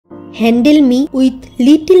handle me with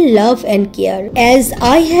little love and care, as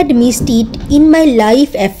I had missed it in my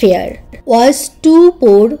life affair, was too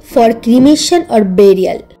poor for cremation or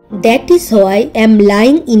burial. That is why I am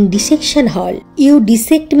lying in dissection hall. You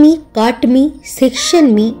dissect me, cut me,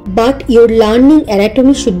 section me, but your learning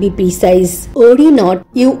anatomy should be precise. Worry not,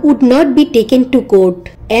 you would not be taken to court,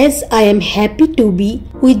 as I am happy to be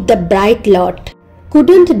with the bright lot.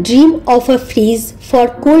 Couldn't dream of a freeze for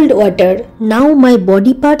cold water. Now my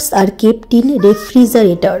body parts are kept in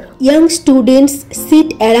refrigerator. Young students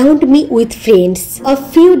sit around me with friends. A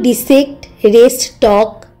few dissect, rest,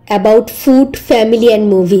 talk about food, family and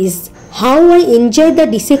movies. How I enjoy the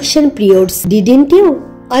dissection periods, didn't you?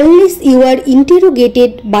 Unless you are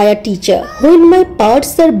interrogated by a teacher. When my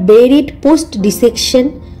parts are buried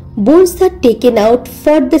post-dissection, bones are taken out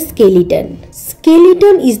for the skeleton.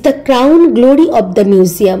 Skeleton is the crown glory of the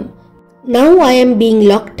museum. Now I am being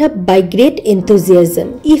locked up by great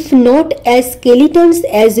enthusiasm. If not as skeletons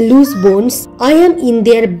as loose bones, I am in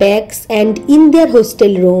their bags and in their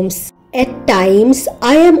hostel rooms. At times,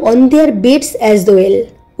 I am on their beds as well.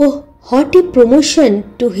 Oh, what a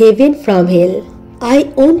promotion to heaven from hell.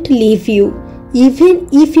 I won't leave you, even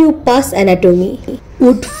if you pass anatomy.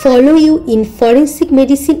 Would follow you in forensic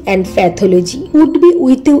medicine and pathology. Would be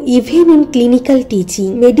with you even in clinical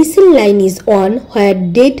teaching. Medicine line is on where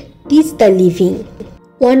dead teach the living.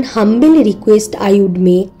 One humble request I would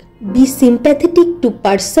make, be sympathetic to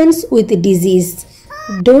persons with disease.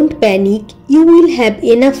 Don't panic, you will have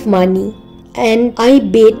enough money, and I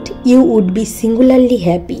bet you would be singularly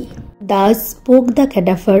happy. Thus spoke the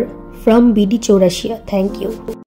cadaver from BD Chaurashia. Thank you.